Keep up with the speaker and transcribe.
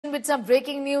With some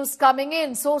breaking news coming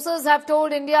in, sources have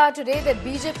told India today that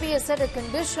BJP has set a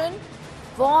condition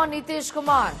for Nitish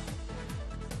Kumar.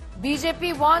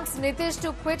 BJP wants Nitish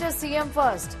to quit as CM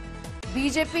first.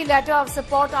 BJP letter of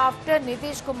support after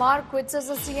Nitish Kumar quits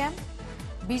as a CM.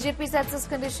 BJP sets this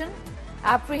condition.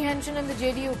 Apprehension in the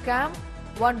JDU camp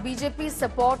want BJP's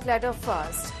support letter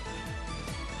first.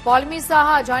 Paulmi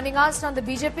Saha joining us from the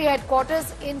BJP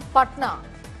headquarters in Patna.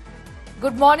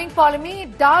 Good morning, Paulmi.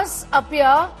 It does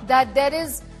appear that there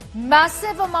is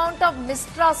massive amount of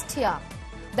mistrust here,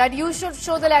 that you should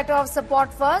show the letter of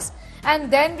support first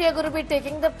and then we are going to be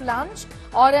taking the plunge,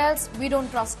 or else we don't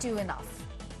trust you enough.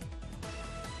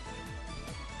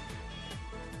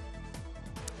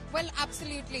 Well,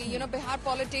 absolutely. You know, Bihar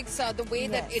politics, the way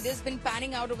that it has been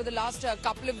panning out over the last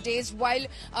couple of days, while,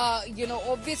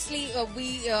 obviously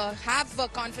we have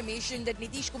confirmation that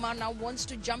Nitish Kumar now wants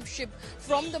to jump ship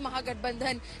from the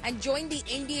Mahagathbandhan and join the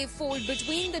NDA fold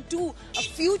between the two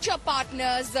future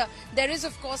partners. There is,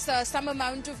 of course, some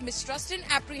amount of mistrust and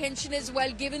apprehension as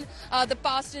well, given the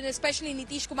past and especially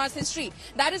Nitish Kumar's history.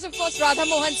 That is, of course, Radha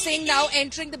Mohan Singh now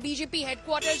entering the BJP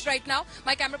headquarters right now.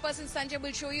 My camera person Sanjay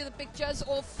will show you the pictures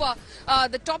of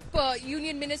the top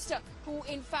union minister, who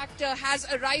in fact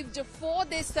has arrived for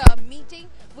this meeting,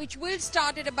 which will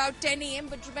start at about 10 a.m.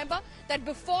 But remember that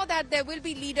before that there will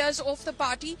be leaders of the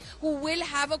party who will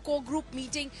have a core group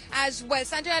meeting as well.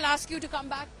 Sanjay, I'll ask you to come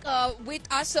back with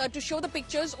us to show the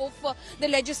pictures of the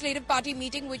legislative party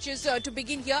meeting, which is to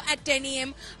begin here at 10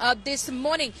 a.m. This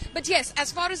morning. But yes,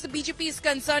 as far as the BJP is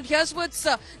concerned, here's what's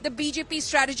the BJP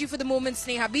strategy for the moment,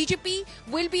 Sneha. BJP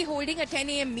will be holding a 10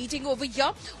 a.m. meeting over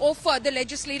here of the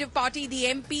legislative party, the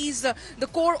MPs, the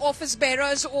core office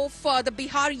bearers of the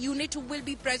Bihar unit who will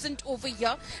be present over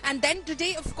here. And then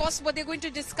today, of course, what they're going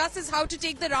to discuss is how to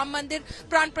take the Ram Mandir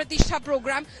Pran Pratishtha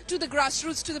program to the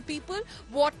grassroots, to the people.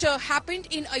 What happened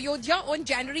in Ayodhya on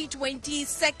January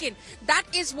 22nd. That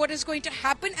is what is going to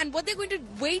happen. And what they're going to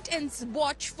wait and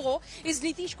watch for is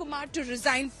Nitish Kumar to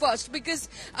resign first, because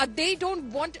they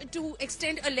don't want to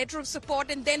extend a letter of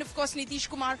support. And then, of course, Nitish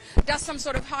Kumar does some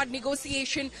sort of hard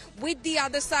negotiation with the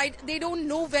other side. They don't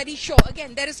know very sure.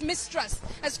 Again, there is mistrust.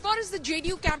 As far as the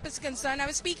JDU camp is concerned, I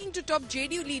was speaking to top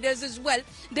JDU leaders as well.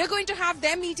 They're going to have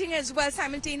their meeting as well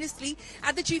simultaneously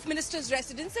at the Chief Minister's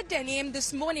residence at 10 a.m.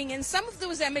 this morning. And some of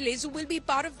those MLAs who will be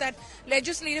part of that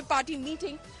legislative party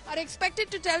meeting are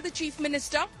expected to tell the Chief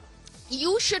Minister,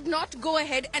 you should not go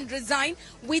ahead and resign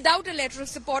without a letter of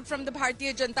support from the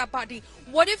Bharatiya Janata Party.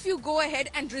 What if you go ahead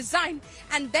and resign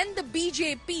and then the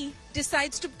BJP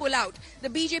decides to pull out? The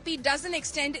BJP doesn't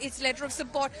extend its letter of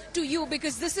support to you,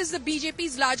 because this is the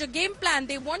BJP's larger game plan.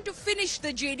 They want to finish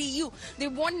the JDU. They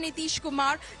want Nitish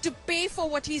Kumar to pay for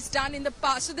what he's done in the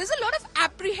past. So there's a lot of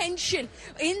apprehension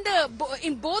in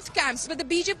both camps. But the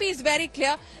BJP is very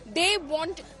clear. They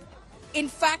want, in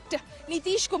fact,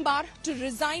 Nitish Kumar to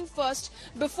resign first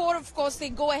before, of course, they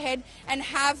go ahead and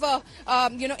have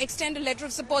extend a letter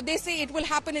of support. They say it will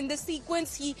happen in this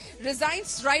sequence. He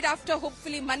resigns right after,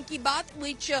 hopefully, Man Ki Baat,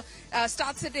 which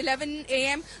starts at 11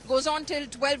 a.m., goes on till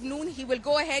 12 noon. He will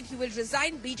go ahead, he will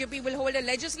resign. BJP will hold a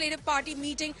legislative party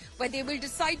meeting where they will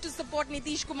decide to support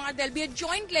Nitish Kumar. There'll be a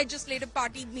joint legislative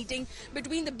party meeting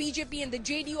between the BJP and the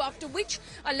JDU, after which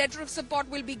a letter of support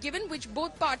will be given, which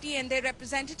both party and their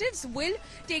representatives will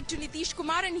take to Nitish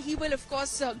Kumar, and he will, of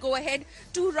course, go ahead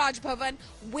to Raj Bhavan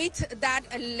with that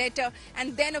letter,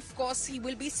 and then, of course, he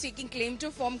will be staking claim to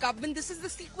form government. This is the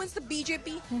sequence the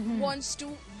BJP wants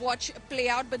to watch play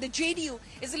out, but the JDU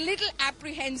is a little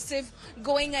apprehensive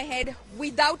going ahead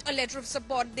without a letter of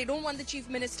support. They don't want the Chief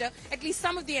Minister, at least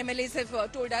some of the MLAs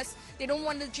have told us, they don't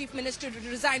want the Chief Minister to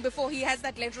resign before he has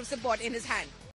that letter of support in his hand.